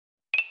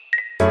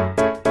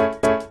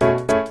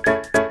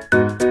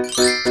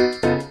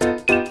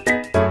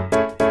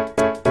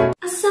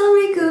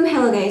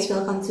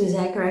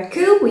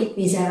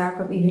Zara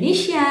from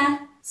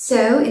Indonesia.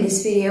 So in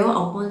this video,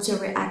 I want to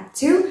react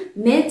to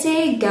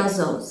Mete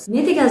Gazoz.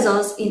 Mete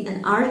Gazoz is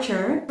an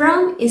archer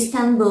from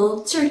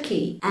Istanbul,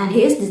 Turkey, and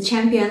he is the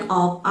champion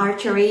of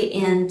archery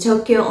in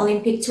Tokyo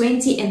Olympic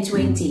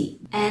 2020,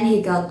 and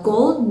he got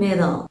gold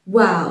medal.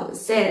 Wow,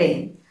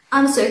 setting.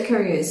 I'm so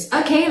curious.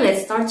 Okay,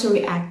 let's start to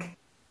react.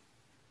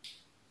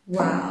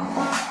 Wow,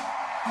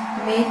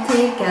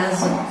 Mete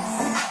Gazoz.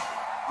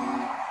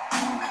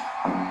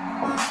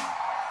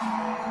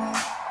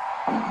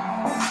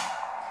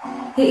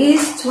 He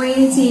is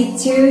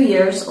 22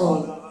 years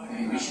old.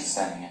 We should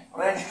stand here.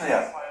 Ready,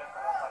 clear.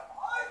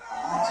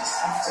 I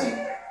just have to.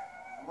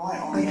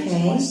 Right on the edge of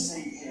my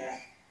seat here.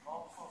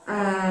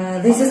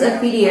 This is a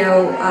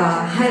video,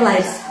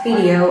 highlights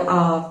video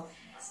of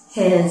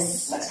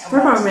his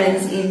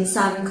performance in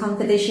some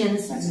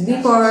competitions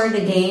before the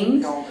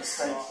game. Gold at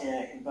stake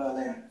here in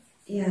Berlin.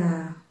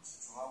 Yeah.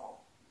 That's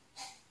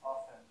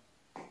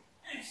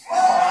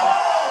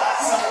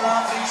a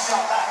lovely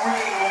shot. That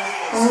really is.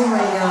 Oh my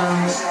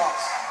god.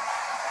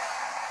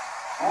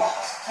 What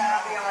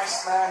can the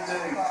Iceman do?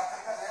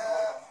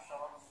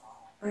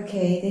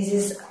 Okay, this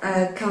is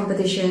a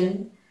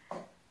competition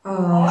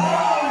of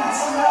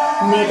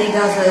Mete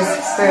Gazoz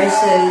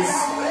versus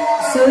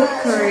South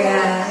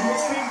Korea.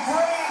 It's been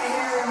brilliant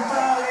here in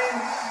Berlin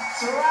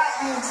throughout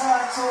the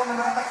entire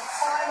tournament. The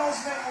finals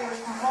venue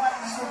has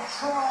provided us with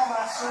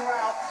drama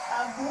throughout.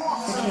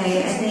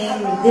 Okay, I think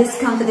this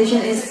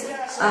competition is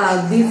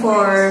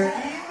before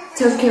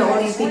Tokyo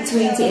Olympic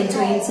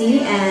 2020,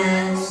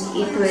 and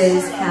it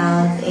was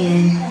held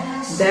in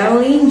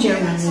Berlin,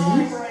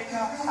 Germany.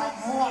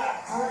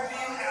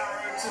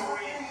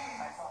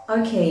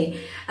 Okay,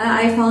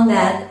 I found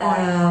that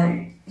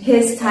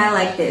his style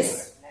like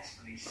this.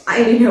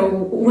 I don't know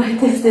what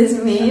does this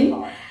mean.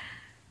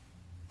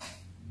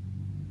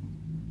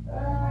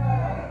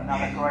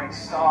 Another great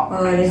start.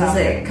 Oh, this is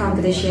a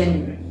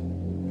competition.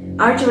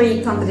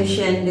 Archery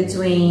competition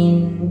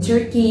between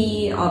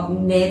Turkey of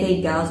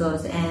Mete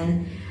Gazoz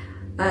and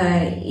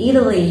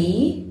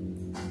Italy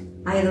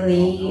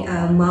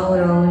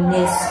Mauro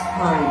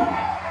Nespoli.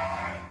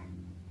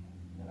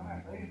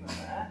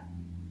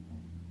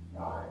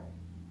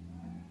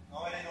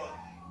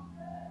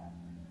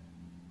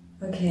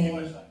 Okay.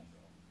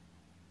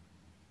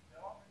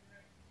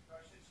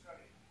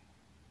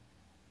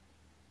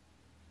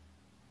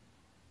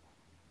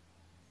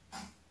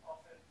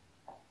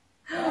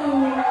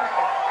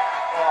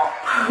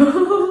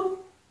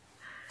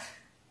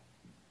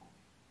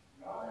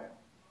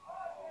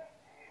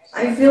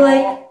 I feel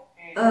like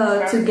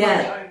to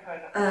get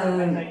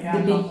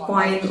the big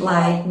point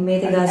like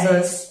Mete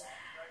Gazoz,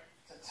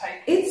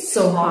 it's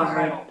so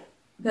hard,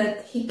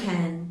 but he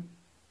can.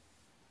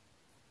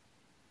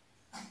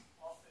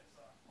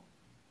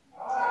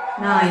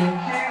 9.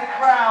 Cue the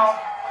crowd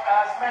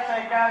as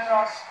Mete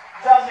Gazoz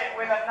does it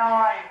with a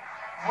 9,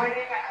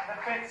 winning the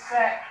 5th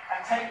set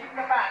and taking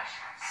the match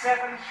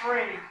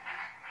 7-3.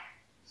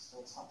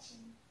 Still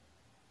touching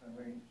the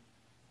ring,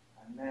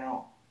 and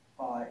now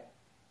by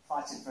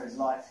fighting for his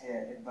life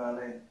here in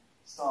Berlin.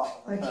 Start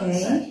of the 3rd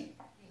set. Okay.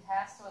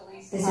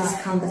 This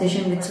is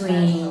competition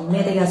between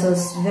Mete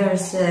Gazoz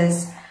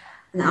versus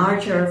an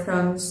archer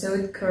from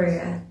South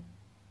Korea.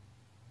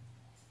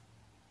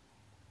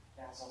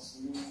 Gazoz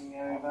moving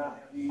over,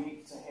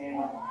 unique to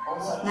him.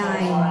 Also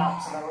 9.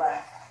 out to the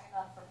left.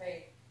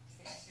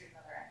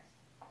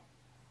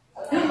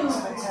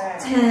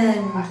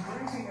 10.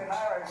 Grouping of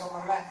arrows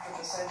on the left of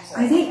the centre.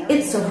 I think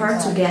it's so hard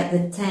to get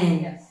the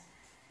 10. Yes.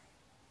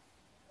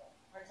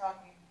 We're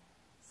talking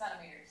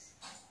centimeters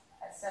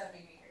at 70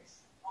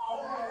 meters.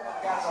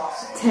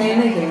 Gazoz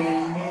 10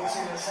 again.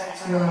 into the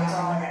centre of the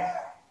target.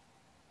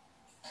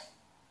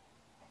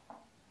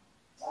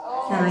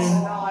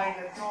 9. 9,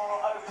 the door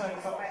open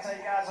for Mete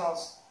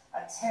Gazoz. A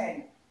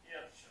 10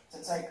 to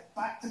take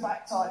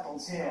back-to-back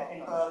titles here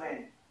in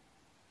Berlin.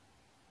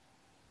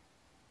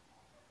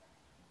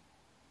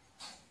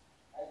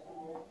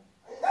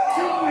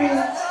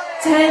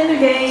 10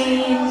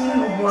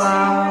 again.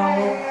 Wow.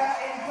 In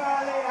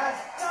Berlin has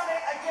done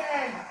it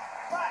again.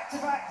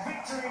 Back-to-back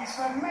victories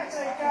for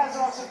Mete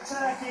Gazoz of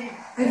Turkey.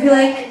 I feel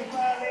like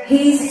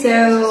he's so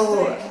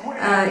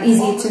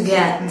easy to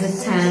get the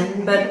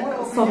 10, but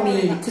for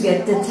me to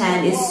get the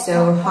 10 is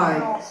so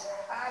hard.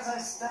 As a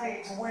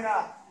stage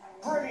winner.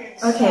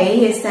 Brilliant. Okay,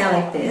 his style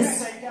like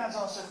this. Mete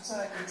Gazoz of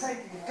Turkey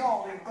taking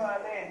gold in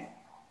Berlin.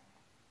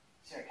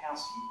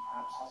 Sierakowski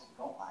perhaps hasn't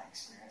got that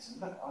experience. And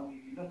look, I mean,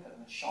 if you look at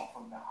the shot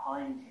from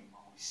behind him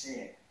when we see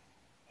it,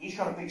 he's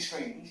got a big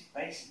screen. He's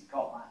basically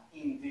got that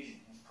in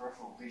vision, his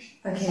peripheral vision.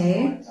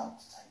 Okay. Lines up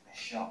to take this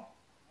shot.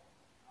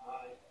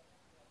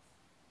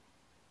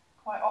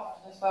 Quite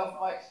often as well, from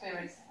my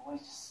experience,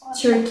 always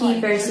just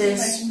Turkey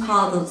versus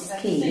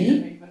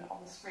Podolski.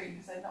 on the screen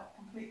because they're not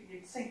completely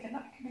in sync, and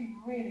that can be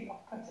really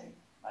off-putting,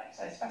 like you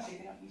say, especially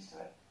if you're not used to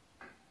it.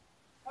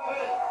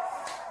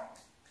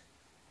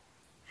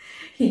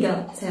 He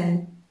got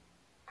 10.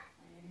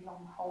 Really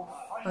long hold.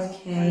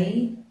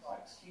 Okay.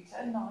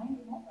 Executor 9,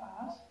 not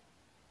bad.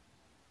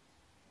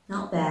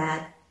 Not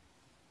bad.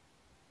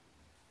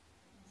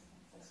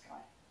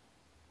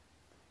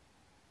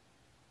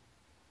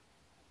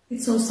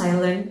 It's so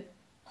silent.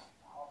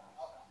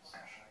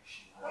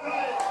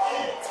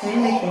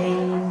 10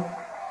 again.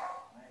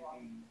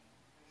 Maybe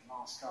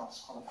last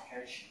gasp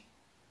qualification.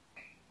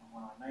 And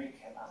when I make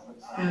it, that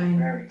looks like I'm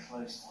very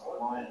close to the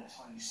line at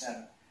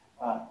 27.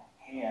 But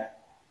here,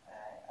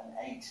 an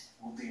 8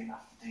 will be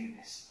enough to do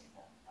this in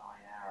 9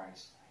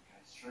 arrows. And go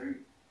through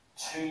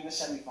to the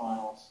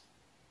semi-finals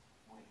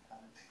with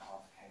Olympic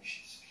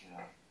qualification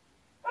secured.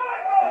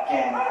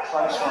 Again,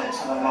 close one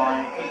to the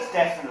line. It's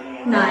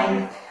definitely in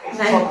 9. It's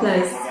 9 probably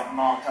plus. going to get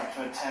marked up to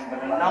a 10,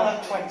 but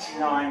another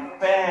 29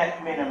 bare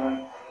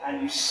minimum.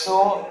 And you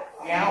saw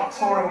the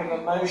outpouring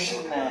of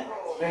emotion there.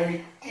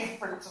 Very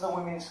different to the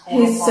women's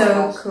quarterfinals. He's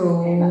so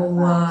cool.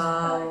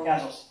 Wow.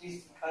 Gazoz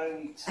is the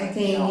only I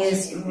think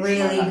he's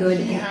really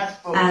good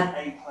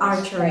at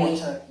archery.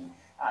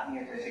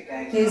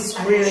 He's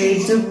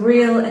really the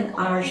real an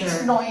archer.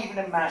 It's not even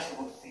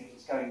imaginable to think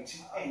he's going to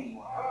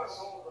anywhere else.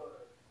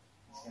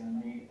 He's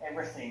going to need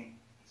everything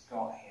he's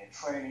got here.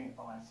 Trailing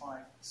by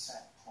 5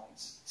 set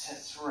points to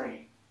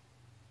 3.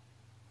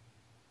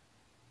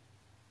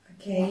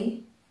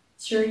 Okay.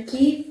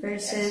 Turkey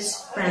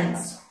versus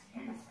France.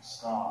 Beautiful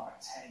start,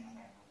 a 10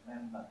 here,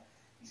 remember.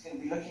 He's going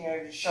to be looking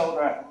over his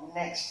shoulder at the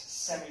next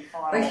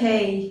semi-final.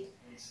 Okay,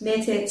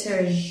 Mete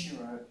turn.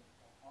 Shiro,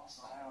 what's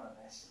the power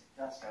of this? It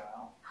does go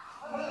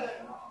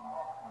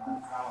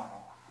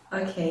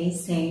out. Okay,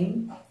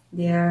 same.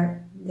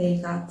 They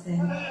got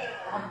 10.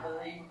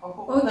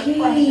 Unbelievable.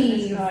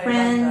 Okay,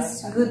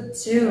 France, good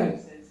too.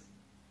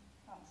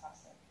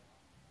 Fantastic.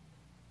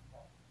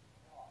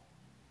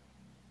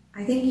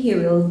 I think he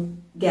will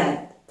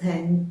get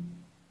 10.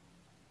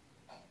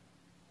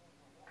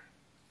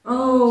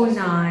 Oh, 9.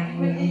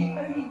 I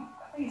think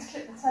he's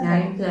clipped the 10.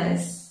 9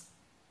 plus.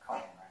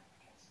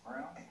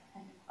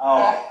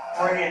 Oh,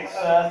 brilliant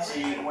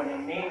 30 when he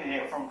needed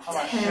it from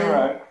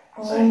Shiro.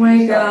 Oh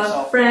my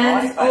god,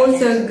 France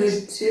also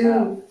good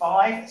too.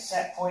 5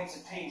 set points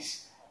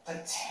apiece,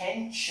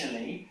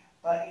 potentially,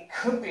 but it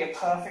could be a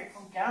perfect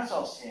from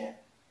Gazoz here.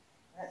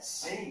 Let's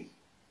see.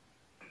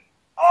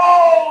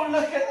 Oh,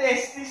 look at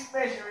this! This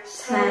measure is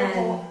so 10.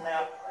 important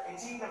now.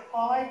 It's either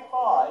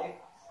 5-5.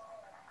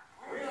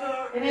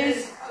 It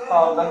is.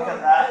 Oh, look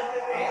at that.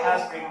 It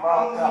has been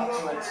marked up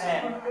to a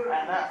 10,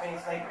 and that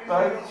means they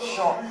both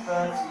shot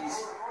 30s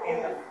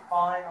in the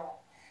final.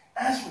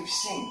 As we've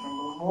seen from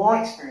the more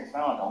experienced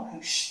Valadon,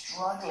 who's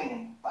struggling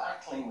and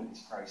battling with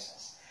this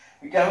process,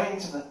 we go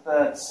into the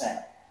 3rd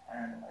set,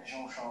 and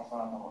Jean-Charles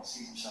Valadon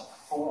sees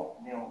himself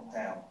 4-0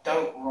 down.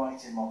 Don't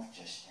write him off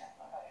just yet.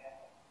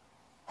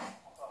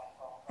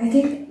 I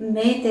think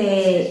Mete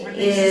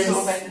is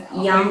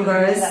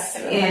youngest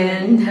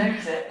in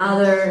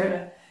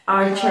other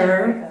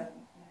archer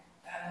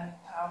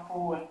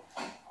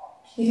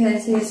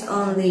because he's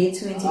only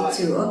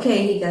 22.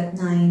 Okay, he got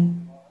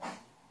 9.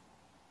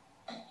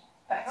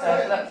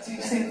 Better. Look, do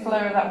you see the flow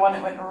of that one?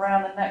 It went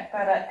around the neck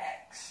better.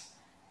 X.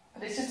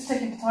 But it's just a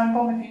ticking time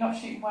bomb. If you're not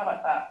shooting well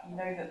like that, you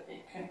know that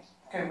it could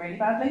go really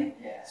badly.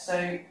 Yeah.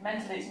 So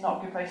mentally, it's not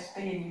a good place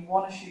to be, and you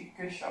want to shoot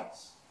good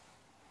shots.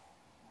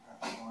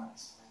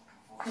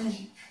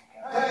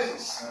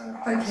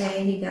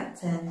 Okay, he got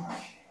 10.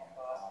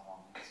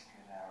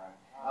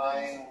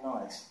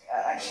 Nice.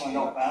 Actually,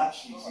 not bad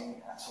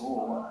shooting at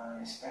all,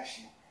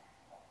 especially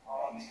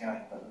where he's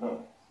going. But look,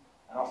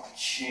 an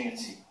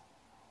opportunity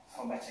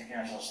for Mete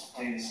Gazoz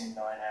to do this in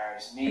 9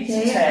 arrows. Needs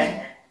Okay.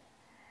 10.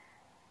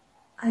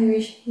 I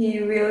wish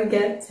he will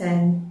get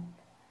 10.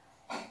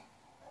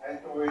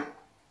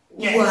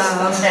 Yes,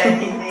 Wow. the 10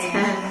 he needs.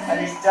 And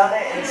he's done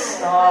it in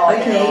style.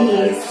 Okay,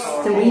 he's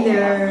the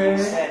winner.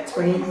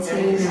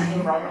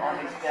 29.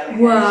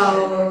 Wow.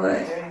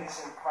 Doing this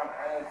in front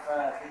of the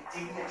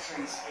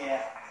dignitaries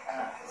here.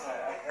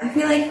 I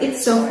feel like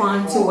it's so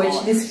fun to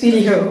watch this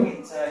video.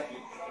 In Turkey.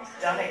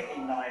 He's done it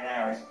in 9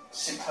 hours.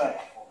 Superb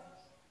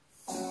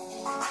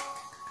performance.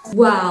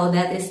 Wow,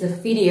 that is the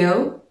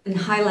video and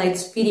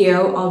highlights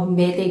video of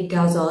Mete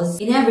Gazoz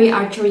in every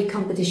archery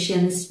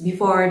competitions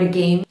before the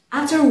game.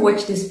 After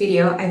watch this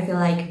video, I feel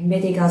like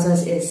Mete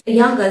Gazoz is the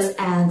youngest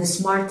and the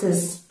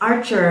smartest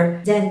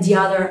archer than the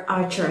other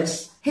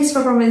archers. His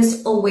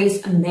performance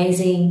always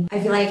amazing. I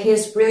feel like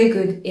he's really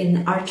good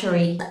in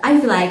archery. I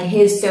feel like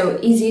he's so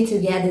easy to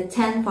get the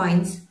 10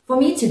 points. For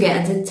me to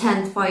get the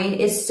 10th point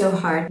is so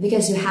hard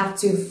because you have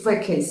to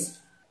focus.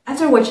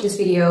 After watching this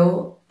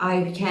video,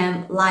 I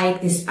became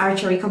like these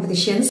archery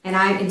competitions and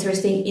I'm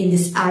interested in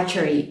this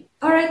archery.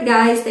 Alright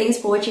guys, thanks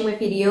for watching my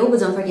video, but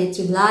don't forget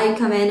to like,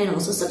 comment and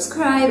also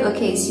subscribe.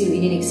 Okay, see you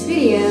in the next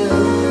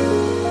video.